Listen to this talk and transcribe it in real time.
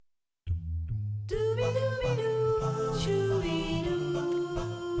Hello,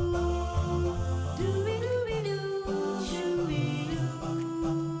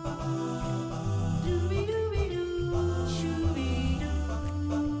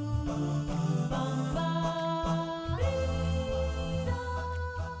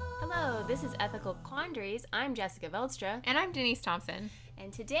 this is Ethical Quandaries. I'm Jessica Veldstra. And I'm Denise Thompson.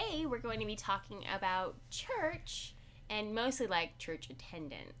 And today we're going to be talking about church and mostly like church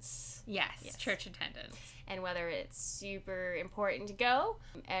attendance. Yes, church attendance. And whether it's super important to go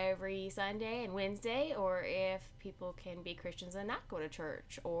every Sunday and Wednesday, or if people can be Christians and not go to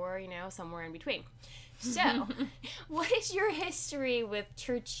church, or, you know, somewhere in between. So, what is your history with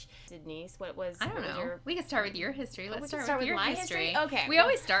church, Denise? I don't know. We can start with your history. Let's start with your history. Okay. We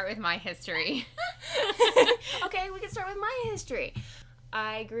always start with my history. Okay, we can start with my history.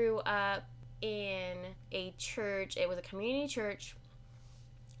 I grew up in a church. It was a community church,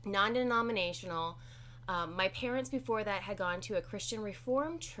 non-denominational. My parents before that had gone to a Christian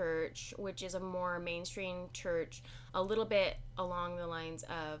Reformed church, which is a more mainstream church, a little bit along the lines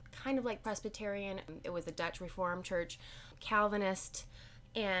of kind of like Presbyterian. It was a Dutch Reformed church, Calvinist.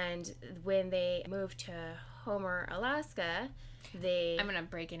 And when they moved to Homer, Alaska, I'm going to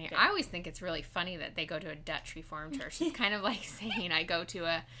break in here. I always think it's really funny that they go to a Dutch Reformed church. It's kind of like saying I go to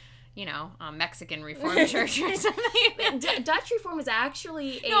a Mexican Reformed church or something. Dutch Reform is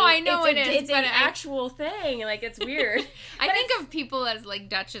actually it's an actual thing. Like, it's weird. I think of people as like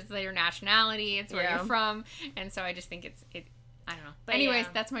Dutch as their nationality. It's where you're from, and so I just think it's I don't know. But anyways,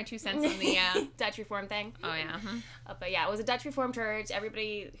 that's my 2 cents on the Dutch Reform thing. Oh yeah. But yeah, it was a Dutch Reformed church.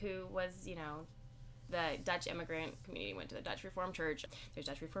 Everybody who was the Dutch immigrant community went to the Dutch Reformed Church. There's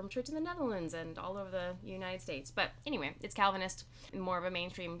Dutch Reformed Church in the Netherlands and all over the United States. But anyway, it's Calvinist, more of a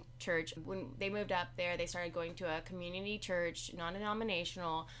mainstream church. When they moved up there, they started going to a community church,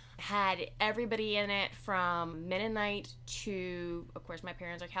 non-denominational, had everybody in it from Mennonite to, of course, my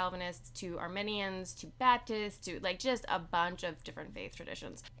parents are Calvinists, to Arminians, to Baptists, to like just a bunch of different faith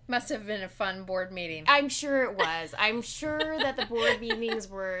traditions. Must have been a fun board meeting. I'm sure it was. I'm sure that the board meetings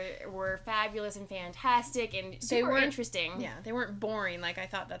were fabulous and fantastic and super interesting. Yeah, they weren't boring. Like I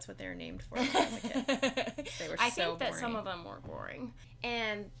thought that's what they were named for when I was a kid. They were I think that some of them were boring.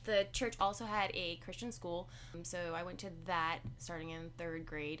 And the church also had a Christian school, so I went to that starting in 3rd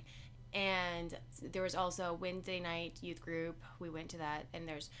grade. And there was also a Wednesday night youth group. We went to that, and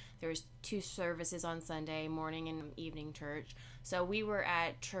there was 2 services on Sunday, morning and evening church. So we were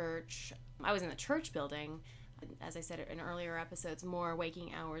at church. I was in the church building. As I said in earlier episodes, more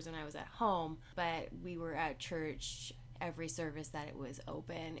waking hours when I was at home. But we were at church every service that it was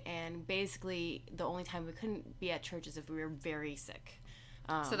open. And basically, the only time we couldn't be at church is if we were very sick.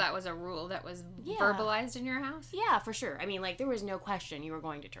 So that was a rule that was verbalized in your house? Yeah, for sure. I mean, like, there was no question you were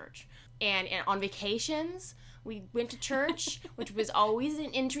going to church. And on vacations, we went to church, which was always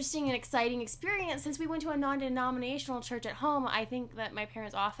an interesting and exciting experience. Since we went to a non-denominational church at home, I think that my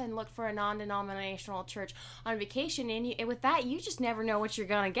parents often looked for a non-denominational church on vacation. And with that, you just never know what you're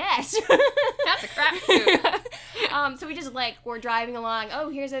going to get. That's a crapshoot. So we just, we're driving along. Oh,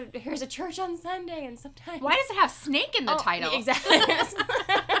 here's a church on Sunday. And sometimes... Why does it have snake in the title? Exactly.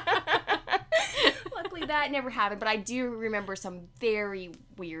 Luckily, that never happened, but I do remember some very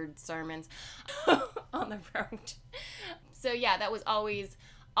weird sermons on the road. So yeah, that was always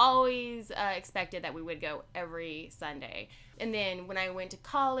expected that we would go every Sunday. And then when I went to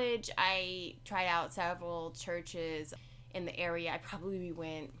college, I tried out several churches in the area. I probably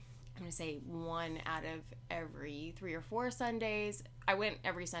went, I'm going to say 1 out of every 3 or 4 Sundays. I went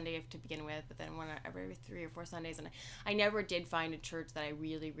every Sunday to begin with, but then 1 every 3 or 4 Sundays, and I never did find a church that I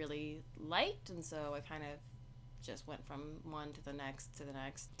really, really liked, and so I kind of just went from one to the next.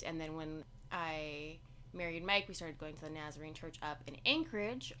 And then when I married Mike, we started going to the Nazarene church up in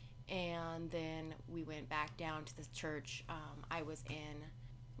Anchorage, and then we went back down to the church I was in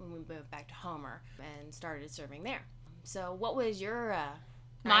when we moved back to Homer and started serving there. So what was your...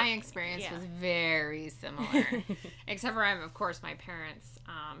 My experience was very similar, except for, of course, my parents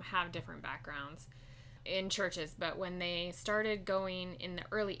have different backgrounds in churches, but when they started going in the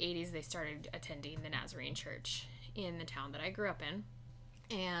early 80s, they started attending the Nazarene church in the town that I grew up in,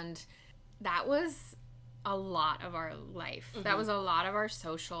 and that was a lot of our life. Mm-hmm. That was a lot of our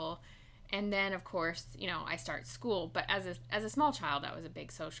social And then, of course, you know, I start school. But as a small child, that was a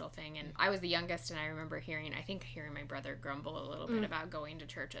big social thing. And I was the youngest, and I remember hearing my brother grumble a little bit about going to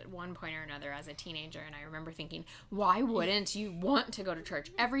church at one point or another as a teenager. And I remember thinking, why wouldn't you want to go to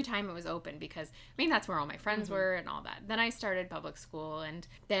church every time it was open? Because, I mean, that's where all my friends were and all that. Then I started public school, and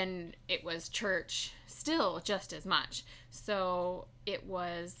then it was church still just as much. So it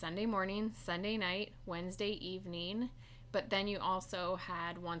was Sunday morning, Sunday night, Wednesday evening. But then you also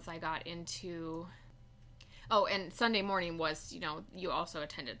had, once I got into... Oh, and Sunday morning was, you know, you also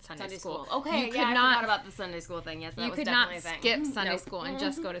attended Sunday school. Okay, I forgot about the Sunday school thing. Yes, that was definitely a thing. You could not skip Sunday school and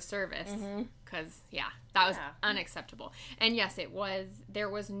just go to service. Because, that was unacceptable. And yes, there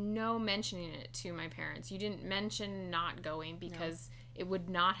was no mentioning it to my parents. You didn't mention not going because it would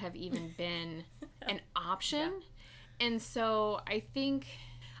not have even been an option. Yeah. And so I think...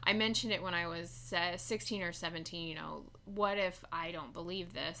 I mentioned it when I was 16 or 17, you know, what if I don't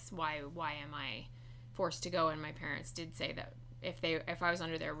believe this? Why am I forced to go? And my parents did say that if I was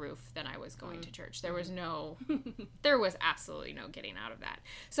under their roof, then I was going to church. There was absolutely no getting out of that.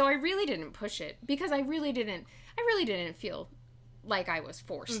 So I really didn't push it because I really didn't feel like I was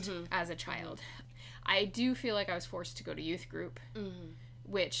forced as a child. I do feel like I was forced to go to youth group.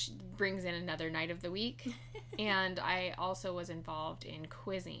 Which brings in another night of the week. And I also was involved in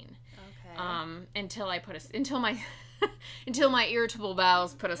quizzing. Okay. Until my irritable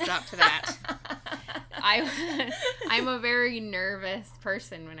bowels put a stop to that. I'm a very nervous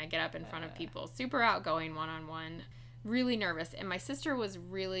person when I get up in front of people. Super outgoing one-on-one. Really nervous. And my sister was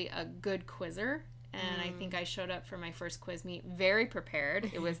really a good quizzer. And I think I showed up for my first quiz meet very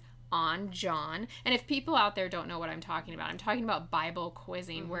prepared. It was on John. And if people out there don't know what I'm talking about Bible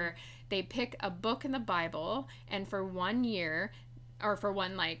quizzing, where they pick a book in the Bible, and for 1 year, or for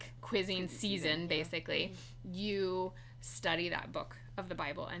one like quizzing season, basically, you study that book of the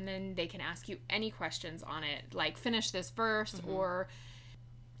Bible, and then they can ask you any questions on it, like finish this verse or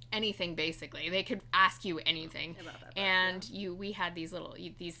anything. Basically, they could ask you anything. About that book, and we had these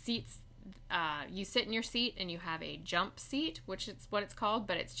seats. You sit in your seat and you have a jump seat, which is what it's called,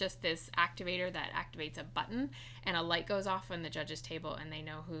 but it's just this activator that activates a button, and a light goes off on the judge's table, and they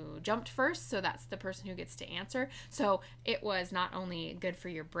know who jumped first, so that's the person who gets to answer. So it was not only good for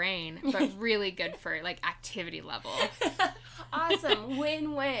your brain, but really good for like activity level. Awesome.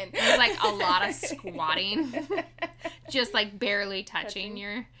 Win-win. It was like a lot of squatting, just like barely touching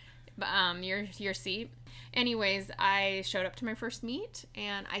your seat. Anyways, I showed up to my first meet,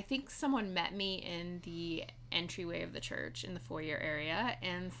 and I think someone met me in the entryway of the church in the foyer area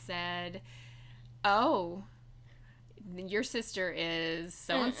and said, "Oh, your sister is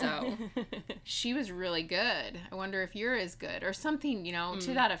so-and-so. She was really good. I wonder if you're as good," or something, you know,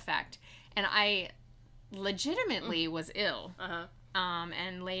 to that effect. And I legitimately was ill.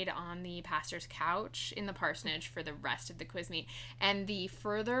 And laid on the pastor's couch in the parsonage for the rest of the quiz meet. And the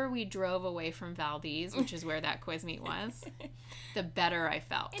further we drove away from Valdez, which is where that quiz meet was, the better I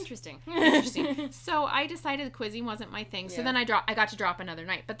felt. Interesting. So I decided the quizzing wasn't my thing. So then I got to drop another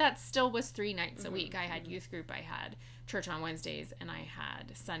night. But that still was 3 nights a week. I had youth group, I had church on Wednesdays, and I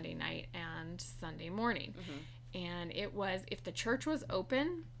had Sunday night and Sunday morning. And it was, if the church was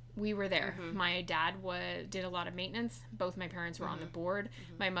open, we were there. My dad did a lot of maintenance. Both my parents were on the board.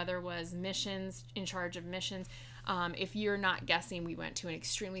 My mother was in charge of missions. If you're not guessing, we went to an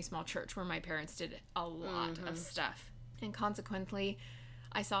extremely small church where my parents did a lot of stuff. And consequently,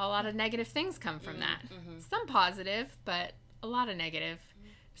 I saw a lot of negative things come from that. Some positive, but a lot of negative.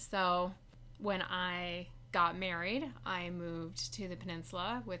 So when I got married, I moved to the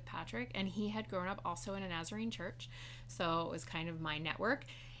peninsula with Patrick, and he had grown up also in a Nazarene church. So it was kind of my network.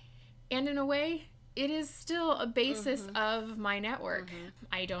 And in a way, it is still a basis of my network.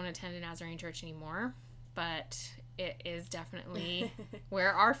 I don't attend a Nazarene church anymore, but it is definitely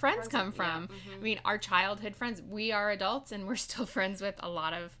where our friends come from. I mean, our childhood friends. We are adults, and we're still friends with a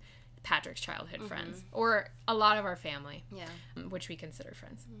lot of Patrick's childhood friends, or a lot of our family, which we consider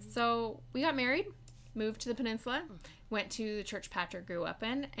friends. So we got married, moved to the peninsula, went to the church Patrick grew up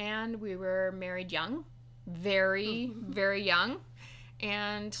in, and we were married young, very, very young.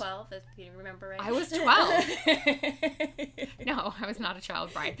 And 12, if you remember right. I was 12. No, I was not a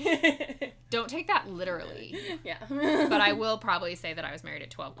child bride. Don't take that literally. Yeah. But I will probably say that I was married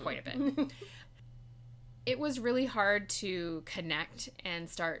at 12 quite a bit. it was really hard to connect and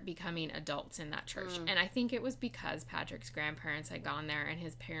start becoming adults in that church. And I think it was because Patrick's grandparents had gone there and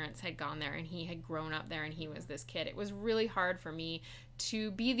his parents had gone there and he had grown up there and he was this kid. It was really hard for me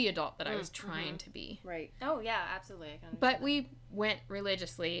to be the adult that I was trying to be. Right. Oh, yeah, absolutely. But we went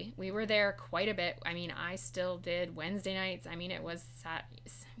religiously. We were there quite a bit. I mean, I still did Wednesday nights. I mean, it was at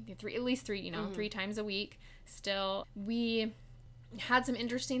least three, 3 times a week. Still, we had some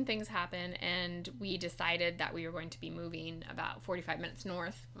interesting things happen, and we decided that we were going to be moving about 45 minutes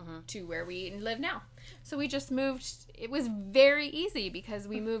north to where we live now. So we just moved. It was very easy because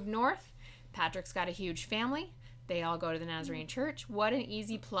we moved north. Patrick's got a huge family. They all go to the Nazarene church. What an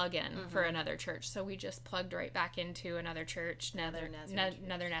easy plug-in for another church. So we just plugged right back into another church, another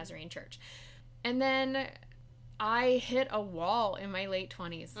Nazarene church. And then I hit a wall in my late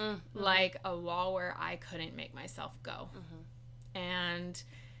 20s, like a wall where I couldn't make myself go. And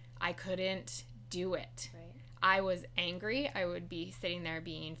I couldn't do it. Right. I was angry. I would be sitting there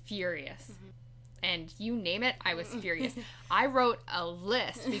being furious. And you name it, I was furious. I wrote a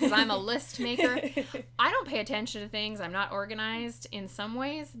list because I'm a list maker. I don't pay attention to things. I'm not organized in some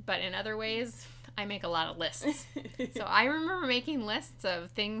ways, but in other ways, I make a lot of lists. So I remember making lists of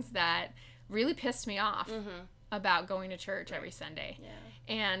things that really pissed me off about going to church every Sunday. Yeah.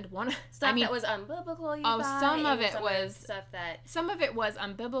 And stuff that was unbiblical. Some of it was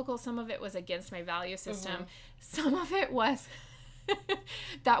unbiblical. Some of it was against my value system. Some of it was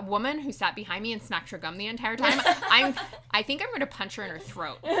that woman who sat behind me and smacked her gum the entire time. I think I'm going to punch her in her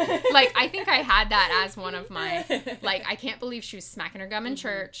throat. Like, I think I had that as one of my, like, I can't believe she was smacking her gum in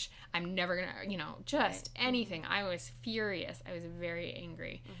church. I'm never going to, just anything. I was furious. I was very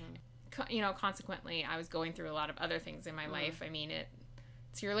angry. Consequently, I was going through a lot of other things in my life. I mean,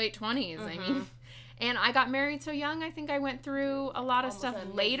 it's your late 20s. I mean, and I got married so young. I think I went through a lot of stuff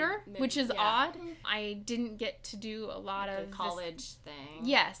later, which is odd. I didn't get to do a lot of the college thing.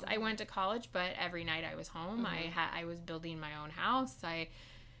 Yes, I went to college, but every night I was home. I was building my own house. I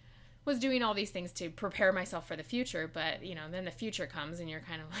was doing all these things to prepare myself for the future, but then the future comes and you're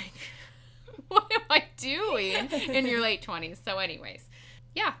kind of like, what am I doing in your late 20s? So anyways,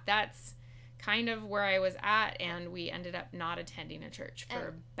 yeah, that's kind of where I was at, and we ended up not attending a church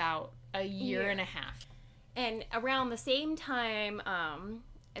for about a year and a half. And around the same time,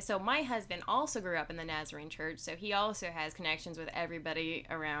 so my husband also grew up in the Nazarene church, so he also has connections with everybody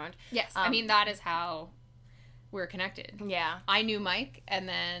around. Yes, I mean, that is how we're connected. Yeah. I knew Mike, and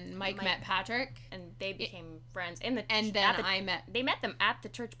then Mike met Patrick. And they became friends. They met them at the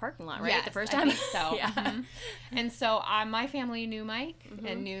church parking lot, right? Yes, the first time? I think so. Yeah. And so my family knew Mike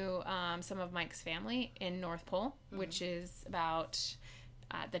and knew some of Mike's family in North Pole, which is about,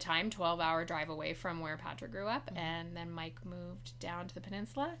 at the time, 12-hour drive away from where Patrick grew up. And then Mike moved down to the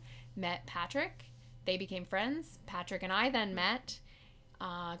peninsula, met Patrick. They became friends. Patrick and I then met.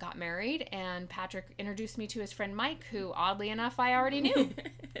 Got married, and Patrick introduced me to his friend Mike, who, oddly enough, I already knew.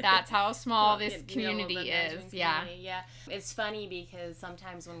 That's how small this community is. Yeah. It's funny because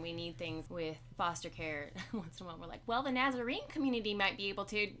sometimes when we need things with foster care, once in a while we're like, well, the Nazarene community might be able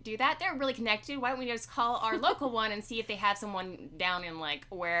to do that. They're really connected. Why don't we just call our local one and see if they have someone down in, like,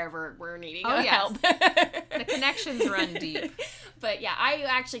 wherever we're needing help. The connections run deep. But yeah, I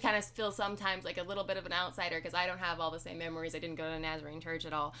actually kind of feel sometimes like a little bit of an outsider because I don't have all the same memories. I didn't go to Nazarene church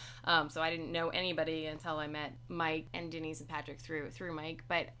at all. So I didn't know anybody until I met Mike and Denise and Patrick through Mike.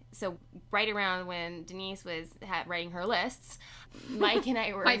 But so right around when Denise was writing her lists, Mike and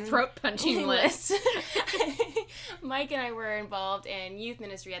I were my throat punching list. Mike and I were involved in youth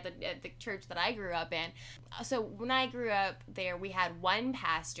ministry at the church that I grew up in. So when I grew up there, we had one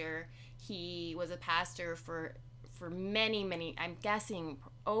pastor. He was a pastor for many, I'm guessing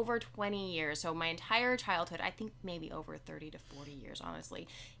over 20 years. So my entire childhood, I think maybe over 30 to 40 years, honestly.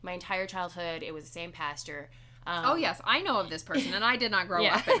 My entire childhood, it was the same pastor. Oh, yes. I know of this person, and I did not grow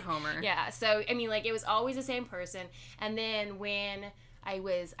up in Homer. Yeah. So, I mean, like, it was always the same person. And then when I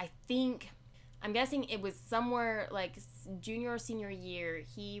was, I'm guessing it was somewhere like junior or senior year,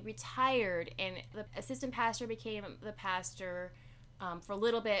 he retired, and the assistant pastor became the pastor for a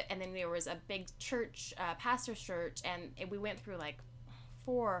little bit, and then there was a big church, pastor's church, and we went through like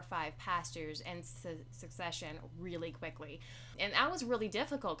 4 or 5 pastors in succession really quickly. And that was really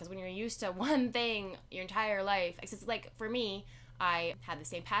difficult because when you're used to one thing your entire life, it's like for me, I had the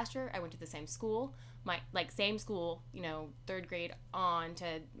same pastor, I went to the same school, same school, 3rd grade on to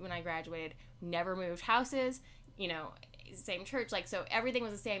when I graduated, never moved houses, same church, so everything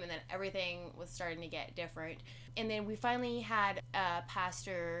was the same, and then everything was starting to get different. And then we finally had a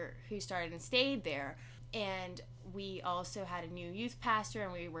pastor who started and stayed there, and we also had a new youth pastor,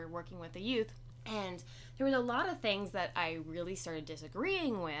 and we were working with the youth. And there was a lot of things that I really started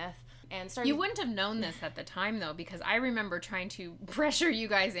disagreeing with. And you wouldn't have known this at the time, though, because I remember trying to pressure you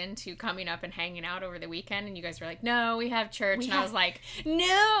guys into coming up and hanging out over the weekend, and you guys were like, no, we have church. I was like,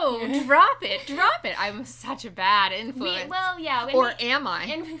 no, drop it. I'm such a bad influence. Am I?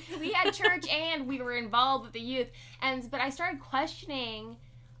 And we had church, and we were involved with the youth. But I started questioning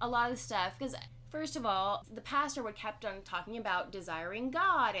a lot of stuff, because first of all, the pastor would kept on talking about desiring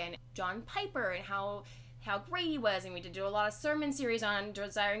God and John Piper and how great he was, and we did do a lot of sermon series on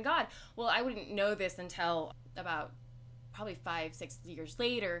desiring God. Well, I wouldn't know this until about probably 5-6 years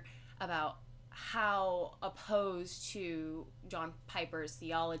later, about how opposed to John Piper's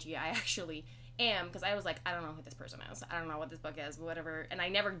theology I actually am, because I was like, I don't know who this person is. I don't know what this book is, whatever. And I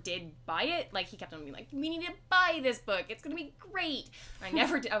never did buy it. Like, he kept on being like, we need to buy this book. It's going to be great. And I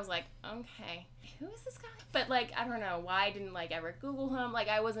never did. I was like, okay, who is this guy? But, like, I don't know why I didn't, like, ever Google him. Like,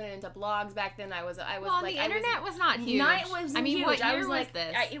 I wasn't into blogs back then. I was well, like, the internet was not huge. Not, it was huge. What year was like,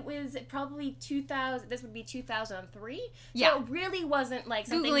 this? It was probably 2000. This would be 2003. Yeah. So it really wasn't, like,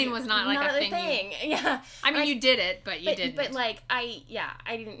 something. Googling was not, like, a thing. Yeah. I mean, you did it, but you didn't. But, like, I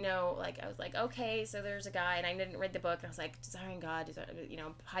didn't know. Like, I was like, okay, so there's a guy, and I didn't read the book, and I was like, desiring God,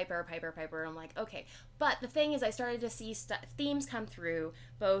 Piper. I'm like, okay. But the thing is, I started to see themes come through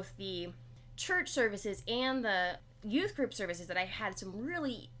both the church services and the youth group services that I had some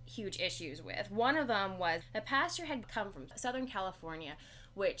really huge issues with. One of them was the pastor had come from Southern California,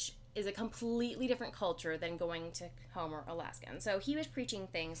 which is a completely different culture than going to Homer, Alaska. And so he was preaching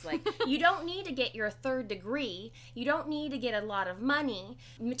things like, you don't need to get your 3rd degree. You don't need to get a lot of money.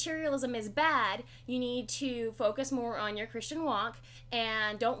 Materialism is bad. You need to focus more on your Christian walk,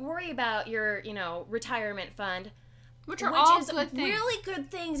 and don't worry about your, retirement fund. Which are all good things. Really good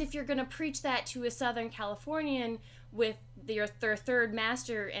things if you're going to preach that to a Southern Californian with their 3rd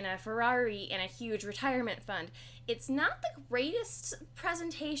master and a Ferrari and a huge retirement fund. It's not the greatest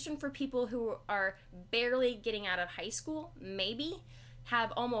presentation for people who are barely getting out of high school, maybe,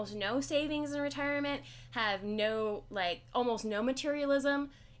 have almost no savings in retirement, have almost no materialism.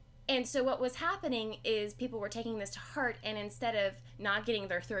 And so what was happening is people were taking this to heart, and instead of not getting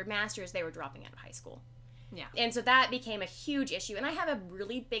their 3rd masters, they were dropping out of high school. Yeah. And so that became a huge issue. And I have a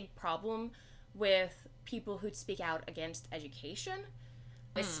really big problem with people who speak out against education.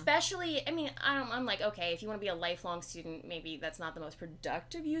 Especially, I'm like, okay, if you want to be a lifelong student, maybe that's not the most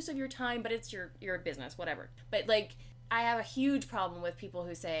productive use of your time, but it's your business, whatever. But, like, I have a huge problem with people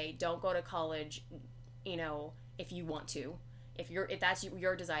who say, don't go to college, if you want to. If that's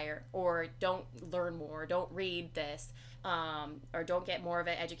your desire, or don't learn more, don't read this, or don't get more of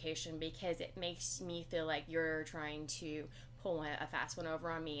an education, because it makes me feel like you're trying to pull a fast one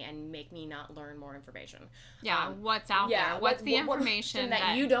over on me and make me not learn more information. Yeah, what's out there? What's the information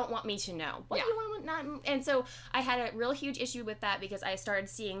that you don't want me to know? What do you want not? And so I had a real huge issue with that, because I started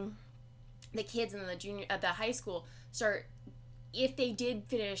seeing the kids in the high school start, if they did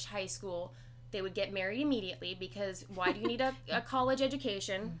finish high school, they would get married immediately, because why do you need a college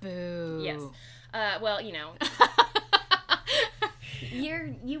education? Boo. Yes.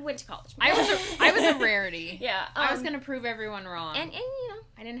 You went to college. I was a rarity. Yeah. I was going to prove everyone wrong. And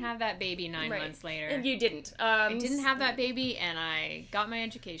I didn't have that baby 9 months later. And you didn't. I didn't have that baby, and I got my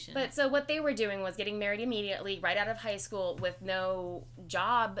education. But so what they were doing was getting married immediately, right out of high school, with no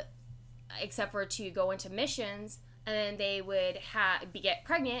job except for to go into missions. And then they would get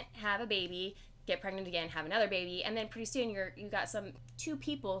pregnant, have a baby, get pregnant again, have another baby, and then pretty soon you got two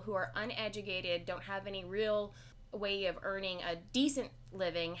people who are uneducated, don't have any real way of earning a decent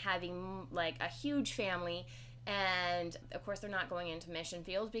living, having like a huge family, and of course they're not going into mission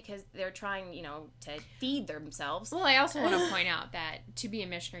fields because they're trying, to feed themselves. Well, I also want to point out that to be a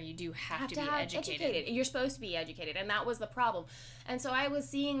missionary, you do have to be educated. You're supposed to be educated, and that was the problem. And so I was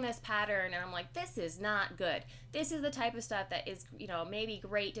seeing this pattern, and I'm like, this is not good. This is the type of stuff that is, maybe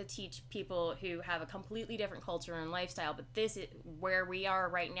great to teach people who have a completely different culture and lifestyle, but this is where we are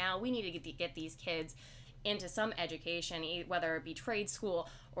right now. We need to get these kids into some education, whether it be trade school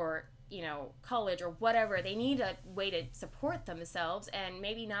or college or whatever. They need a way to support themselves and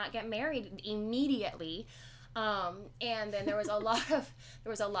maybe not get married immediately. And then there was a lot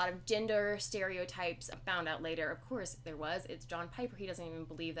of gender stereotypes. I found out later, of course there was. It's John Piper. He doesn't even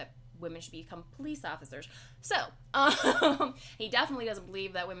believe that women should become police officers. So he definitely doesn't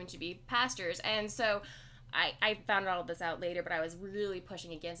believe that women should be pastors. And so I found all of this out later, but I was really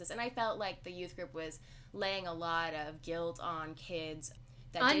pushing against this, and I felt like the youth group was laying a lot of guilt on kids.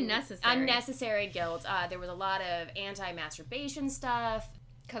 Unnecessary guilt. There was a lot of anti-masturbation stuff.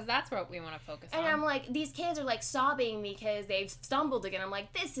 Because that's what we want to focus on. And I'm like, these kids are like sobbing because they've stumbled again. I'm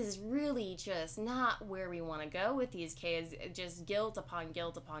like, this is really just not where we want to go with these kids. Just guilt upon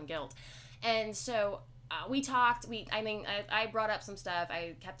guilt upon guilt. And so we talked. I brought up some stuff.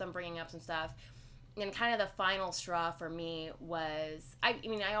 I kept on bringing up some stuff. And kind of the final straw for me was,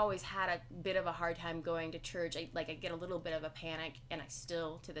 I always had a bit of a hard time going to church. I get a little bit of a panic, and I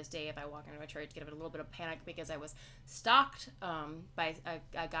still, to this day, if I walk into a church, get a little bit of panic because I was stalked by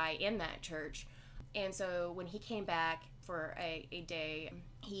a guy in that church. And so when he came back for a day,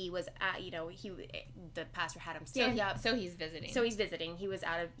 he was at, the pastor had him stand up. So he's visiting. He lives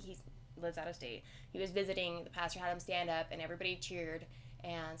out of state. He was visiting, the pastor had him stand up, and everybody cheered.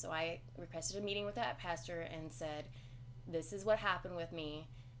 And so I requested a meeting with that pastor and said, this is what happened with me.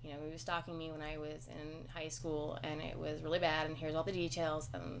 He was stalking me when I was in high school, and it was really bad, and here's all the details.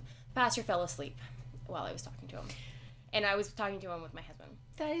 And the pastor fell asleep while I was talking to him. And I was talking to him with my husband.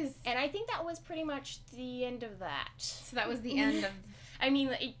 And I think that was pretty much the end of that. So that was the end of...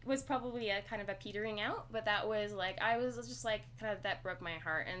 it was probably a kind of a petering out, but that was I was just kind of, that broke my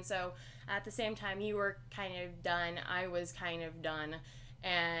heart. And so at the same time, you were kind of done, I was kind of done.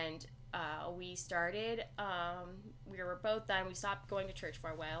 And we started, we were both done. We stopped going to church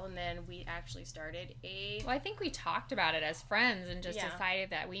for a while, and then we actually started Well, I think we talked about it as friends and just decided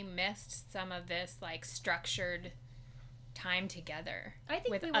that we missed some of this, structured time together. I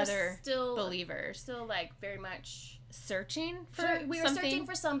think with we were other still believers. Still, very much... searching for something? We were searching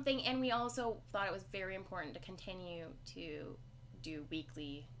for something, and we also thought it was very important to continue to do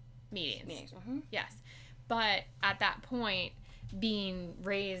weekly meetings. Mm-hmm. Yes. But at that point... being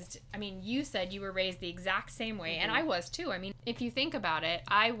raised, you said you were raised the exact same way, and I was too. If you think about it,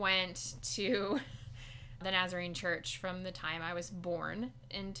 I went to the Nazarene church from the time I was born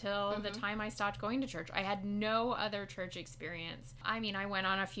until the time I stopped going to church. I had no other church experience. I went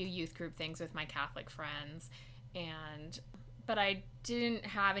on a few youth group things with my Catholic friends, but I didn't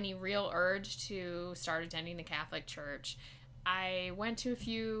have any real urge to start attending the Catholic church. I went to a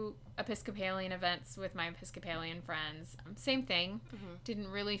few Episcopalian events with my Episcopalian friends. Same thing. Mm-hmm. Didn't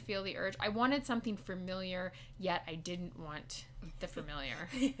really feel the urge. I wanted something familiar, yet I didn't want the familiar.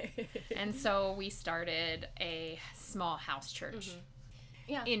 And so we started a small house church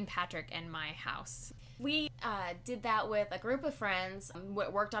in Patrick and my house. We did that with a group of friends,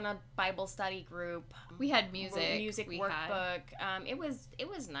 worked on a Bible study group. We had music workbook. It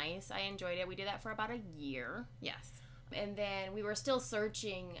was nice. I enjoyed it. We did that for about a year. Yes. And then we were still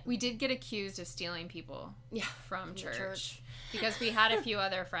searching. We did get accused of stealing people from church. Because we had a few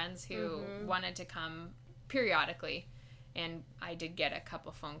other friends who wanted to come periodically. And I did get a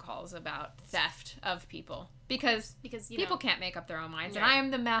couple phone calls about theft of people. Because people can't make up their own minds. Right. And I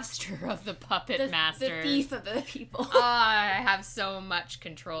am the master of the puppet master. The thief of the people. I have so much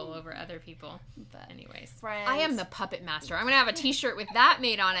control over other people. But anyways. Friends. I am the puppet master. I'm going to have a t-shirt with that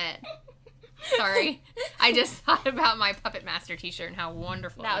made on it. Sorry. I just thought about my Puppet Master t-shirt and how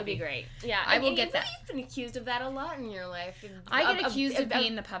wonderful that would be. Great. Yeah. I will get that. You've been accused of that a lot in your life. I get accused of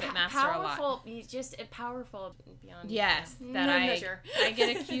being the Puppet Master a lot. Just powerful beyond measure. I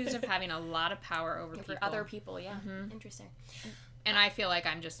get accused of having a lot of power over people. For other people, yeah. Mm-hmm. Interesting. And I feel like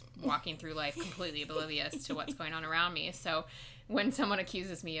I'm just walking through life completely oblivious to what's going on around me. So when someone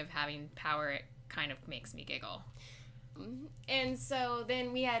accuses me of having power, it kind of makes me giggle. And so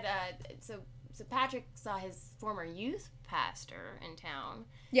then we had so Patrick saw his former youth pastor in town.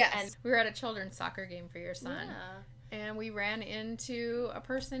 Yes. And we were at a children's soccer game for your son. Yeah. And we ran into a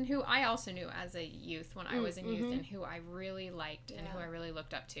person who I also knew as a youth when I was in youth, and who I really liked and who I really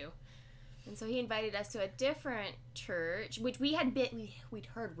looked up to. And so he invited us to a different church, which we'd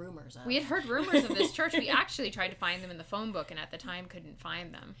heard rumors of. We had heard rumors of this church. We actually tried to find them in the phone book, and at the time couldn't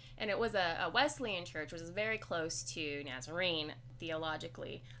find them. And it was a Wesleyan church, which is very close to Nazarene,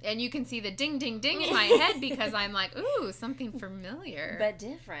 theologically. And you can see the ding, ding, ding in my head because I'm like, ooh, something familiar. But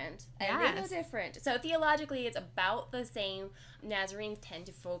different. Yes. A little different. So theologically, it's about the same. Nazarenes tend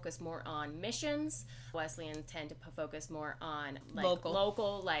to focus more on missions. Wesleyans tend to focus more on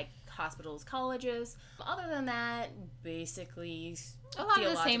local hospitals, colleges. Other than that, basically a lot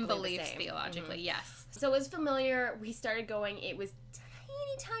of the same beliefs theologically, yes. So it was familiar. We started going. It was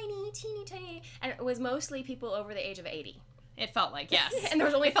teeny tiny, and it was mostly people over the age of 80. It felt like, yes. And there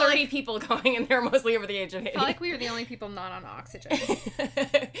was only 30 people going, and they were mostly over the age of 80. It felt like we were the only people not on oxygen.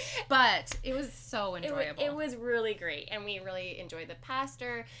 But it was so enjoyable. It was really great, and we really enjoyed the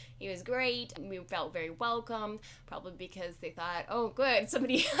pastor. He was great. We felt very welcome, probably because they thought, oh, good,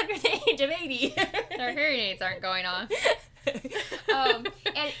 somebody under the age of 80. Their hearing aids aren't going on.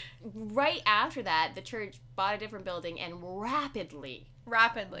 And right after that, the church bought a different building and rapidly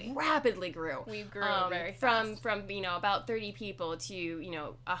grew. We grew very fast. From about 30 people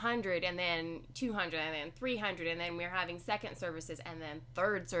to 100, and then 200, and then 300, and then we're having second services and then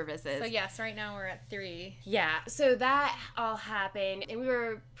third services. So yes, right now we're at 3. Yeah, so that all happened, and we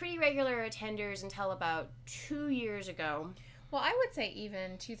were pretty regular attenders until about 2 years ago. Well, I would say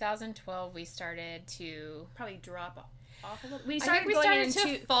even 2012 we started to probably drop off a little. We started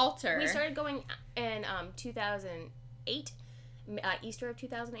to falter. We started going in 2008. Easter of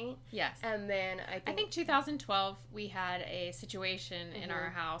 2008. Yes. And then I think 2012 we had a situation in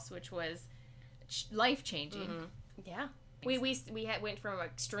our house which was life-changing. Mm-hmm. Yeah. We went from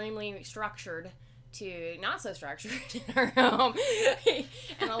extremely structured to not so structured in our home.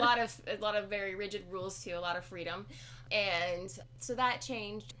 And a lot of very rigid rules to a lot of freedom. And so that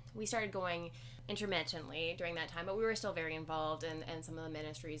changed. We started going intermittently during that time, but we were still very involved in some of the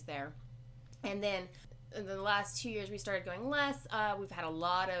ministries there. And then in the last 2 years, we started going less. We've had a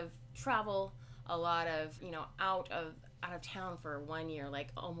lot of travel, a lot of, out of town for 1 year, like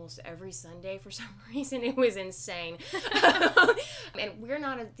almost every Sunday for some reason. It was insane. And we're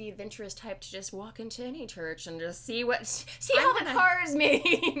not the adventurous type to just walk into any church and just see how the cars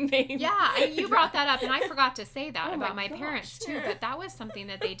made. Yeah, you brought that up, and I forgot to say that about my parents too, but that was something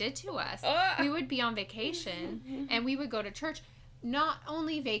that they did to us. We would be on vacation, and we would go to church. Not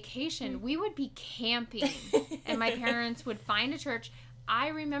only vacation, we would be camping, and my parents would find a church. I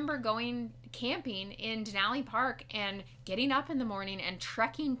remember going camping in Denali Park and getting up in the morning and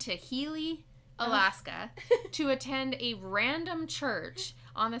trekking to Healy, Alaska, to attend a random church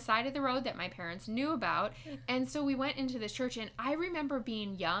on the side of the road that my parents knew about. And so we went into this church, and I remember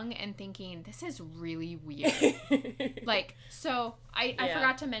being young and thinking, this is really weird. I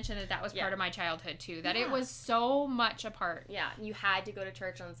forgot to mention that was part of my childhood too, that it was so much a part. Yeah, you had to go to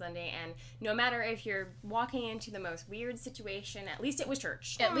church on Sunday, and no matter if you're walking into the most weird situation, at least it was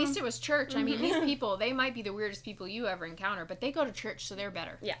church. At least it was church. I mean, these people, they might be the weirdest people you ever encounter, but they go to church, so they're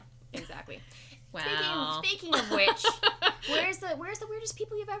better. Yeah, exactly. Wow. Speaking of which, where's the weirdest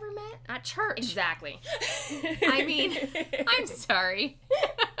people you've ever met? At church. Exactly. I mean, I'm sorry.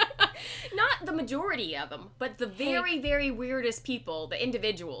 Not the majority of them, but the very, very weirdest people, the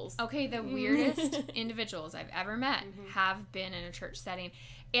individuals. Okay, the weirdest individuals I've ever met have been in a church setting.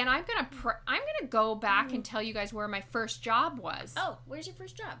 And I'm gonna go back and tell you guys where my first job was. Oh, where's your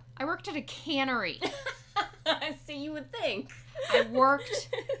first job? I worked at a cannery. So you would think. I worked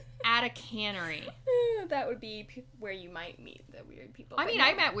at a cannery. That would be where you might meet the weird people. I mean,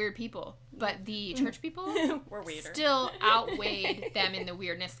 I met weird people, but the church people were weirder. Still outweighed them in the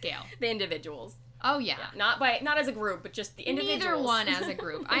weirdness scale. The individuals. Oh yeah. Not as a group, but just the individuals. Neither one as a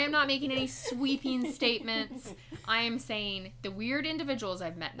group. I am not making any sweeping statements. I am saying the weird individuals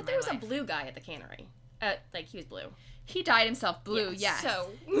I've met in my life. But there was a blue guy at the cannery. He was blue. He dyed himself blue, yes. So.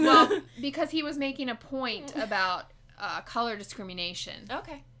 Well, because he was making a point about color discrimination.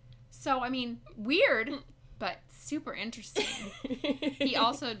 Okay. So, I mean, weird, but super interesting. He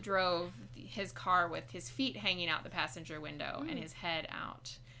also drove his car with his feet hanging out the passenger window and his head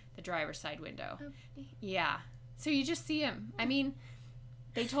out the driver's side window. Oh. Yeah. So you just see him. I mean,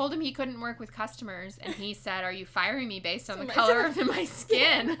 they told him he couldn't work with customers, and he said, "Are you firing me based on the color of my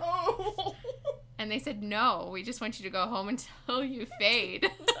skin?" Oh. And they said, "No, we just want you to go home until you fade."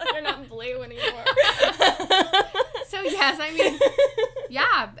 They're not blue anymore. So, yes, I mean,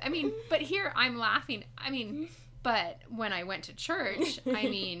 yeah, I mean, but here I'm laughing. I mean, but when I went to church, I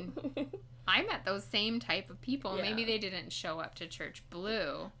mean, I met those same type of people. Yeah. Maybe they didn't show up to church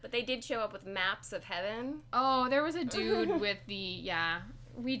blue. But they did show up with maps of heaven. Oh, there was a dude with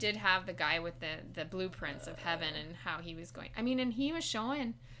we did have the guy with the blueprints of heaven and how he was going. I mean, and he was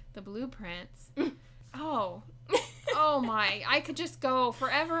showing the blueprints. Oh my, I could just go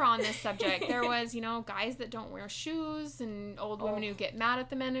forever on this subject. There was, guys that don't wear shoes and old women who get mad at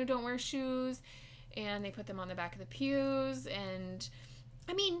the men who don't wear shoes, and they put them on the back of the pews, and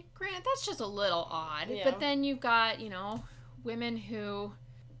I mean, granted, that's just a little odd, but then you've got, women who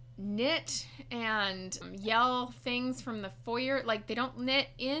knit and yell things from the foyer. Like, they don't knit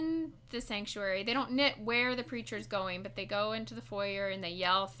in the sanctuary. They don't knit where the preacher's going, but they go into the foyer and they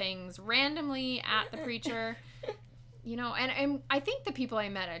yell things randomly at the preacher. And I think the people I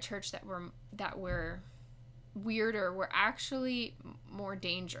met at church that were weirder were actually more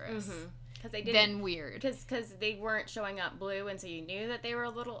dangerous. then weird. Because they weren't showing up blue, and so you knew that they were a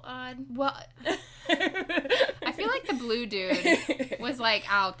little odd. Well, I feel like the blue dude was like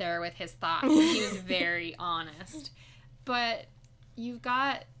out there with his thoughts. And he was very honest. But you've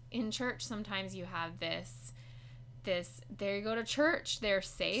got in church, sometimes you have this they go to church, they're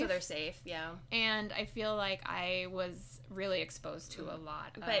safe. So they're safe, yeah. And I feel like I was really exposed to a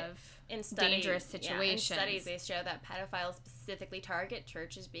lot of dangerous situations. In studies, they show that pedophiles specifically target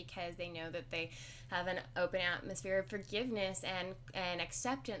churches because they know that they have an open atmosphere of forgiveness and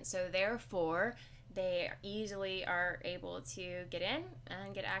acceptance. So therefore, they easily are able to get in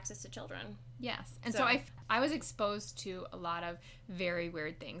and get access to children. Yes. And so I was exposed to a lot of very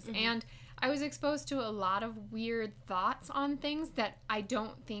weird things. Mm-hmm. And I was exposed to a lot of weird thoughts on things that I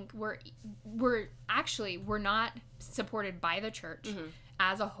don't think were not supported by the church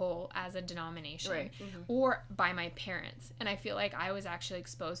as a whole, as a denomination, or by my parents. And I feel like I was actually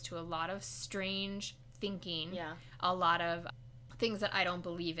exposed to a lot of strange thinking, a lot of things that I don't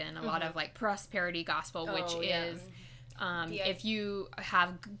believe in, a lot of like prosperity gospel, which is if you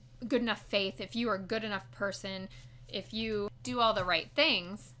have good enough faith, if you are a good enough person, if you do all the right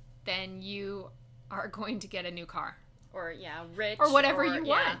things, then you are going to get a new car. Or, rich. Or whatever you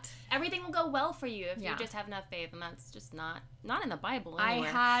want. Everything will go well for you if you just have enough faith, and that's just not in the Bible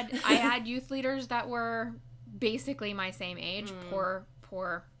anywhere. I had youth leaders that were basically my same age.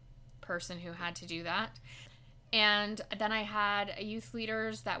 Poor person who had to do that. And then I had youth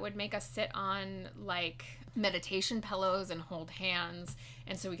leaders that would make us sit on, like, meditation pillows and hold hands,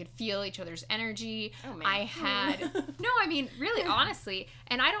 and so we could feel each other's energy. Oh, man. I had... No, I mean, really, honestly.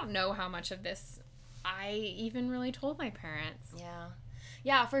 And I don't know how much of this I even really told my parents.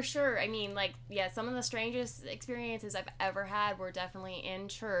 Yeah, for sure. I mean, some of the strangest experiences I've ever had were definitely in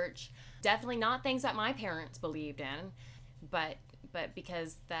church. Definitely not things that my parents believed in, but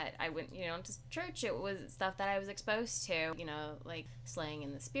because that I went, to church, it was stuff that I was exposed to, like slaying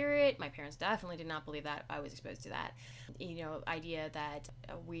in the spirit. My parents definitely did not believe that. I was exposed to that. Idea that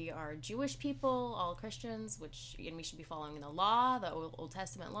we are Jewish people, all Christians, and we should be following the law, the Old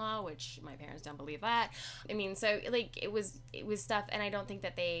Testament law, which my parents don't believe that. I mean, so it was stuff, and I don't think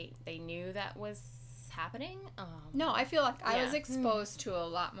that they knew that was happening. No, I feel like I was exposed to a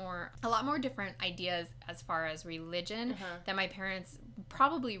lot more different ideas as far as religion than my parents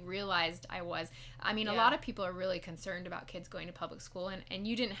probably realized I was. I mean, a lot of people are really concerned about kids going to public school, and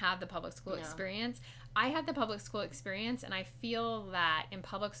you didn't have the public school experience. I had the public school experience, and I feel that in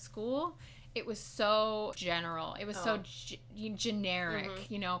public school, it was so general. It was so generic,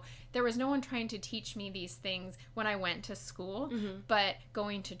 There was no one trying to teach me these things when I went to school, but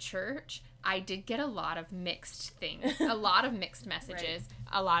going to church, I did get a lot of mixed things, a lot of mixed messages.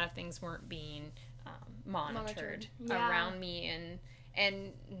 Right. A lot of things weren't being monitored around me,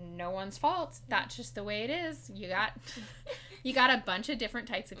 and no one's fault. That's just the way it is. You got a bunch of different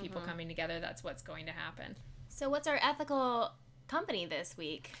types of people coming together. That's what's going to happen. So what's our ethical company this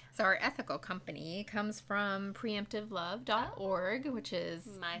week? So our ethical company comes from preemptivelove.org, which is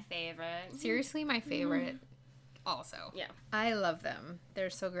my favorite. Seriously, my favorite. Also. Yeah. I love them. They're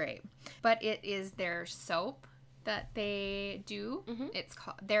so great. But it is their soap that they do.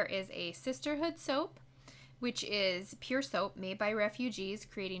 There is a sisterhood soap, which is pure soap made by refugees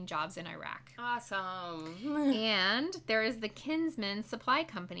creating jobs in Iraq. Awesome. And there is the Kinsman Supply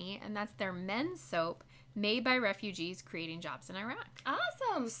Company, and that's their men's soap made by refugees creating jobs in Iraq.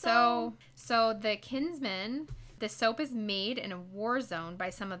 Awesome. So the Kinsman, the soap is made in a war zone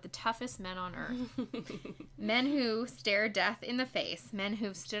by some of the toughest men on earth. Men who stare death in the face, men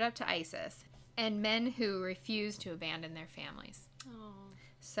who've stood up to ISIS, and men who refuse to abandon their families. Oh.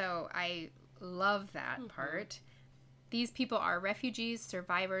 So I love that part. These people are refugees,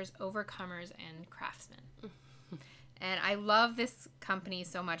 survivors, overcomers, and craftsmen. And I love this company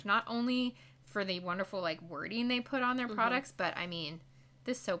so much, not only for the wonderful wording they put on their products, but I mean,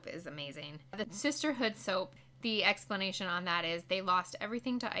 this soap is amazing. The sisterhood soap, the explanation on that is they lost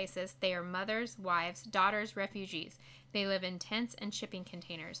everything to ISIS. They are mothers, wives, daughters, refugees. They live in tents and shipping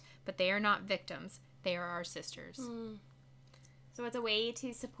containers, but they are not victims. They are our sisters. So it's a way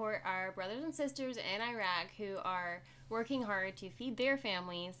to support our brothers and sisters in Iraq who are working hard to feed their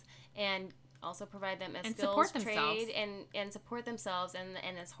families and also provide them a skills trade and support themselves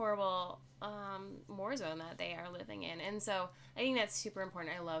in this horrible war zone that they are living in. And so I think that's super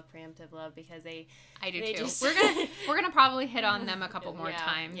important. I love Preemptive Love because I do too. We're gonna probably hit on them a couple more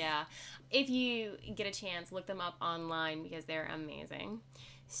times. Yeah. If you get a chance, look them up online because they're amazing.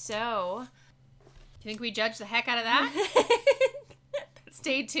 So, do you think we judge the heck out of that?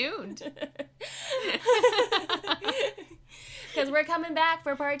 Stay tuned. Because we're coming back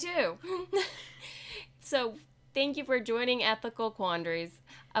for part 2. So thank you for joining Ethical Quandaries,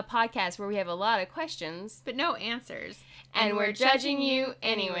 a podcast where we have a lot of questions, but no answers. And we're judging you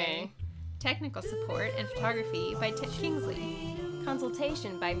anyway. Technical support and photography by Tip Kingsley.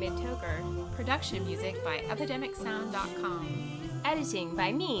 Consultation by Mid-Toker. Production music by epidemicsound.com. Editing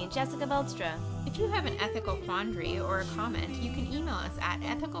by me, Jessica Veldstra. If you have an ethical quandary or a comment, you can email us at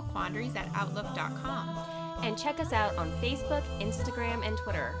ethicalquandaries@outlook.com. And check us out on Facebook, Instagram, and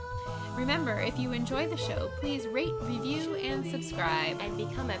Twitter. Remember, if you enjoy the show, please rate, review, and subscribe. And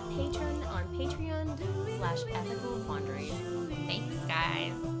become a patron on Patreon/ethicalquandaries. Thanks,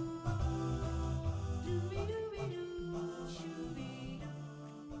 guys.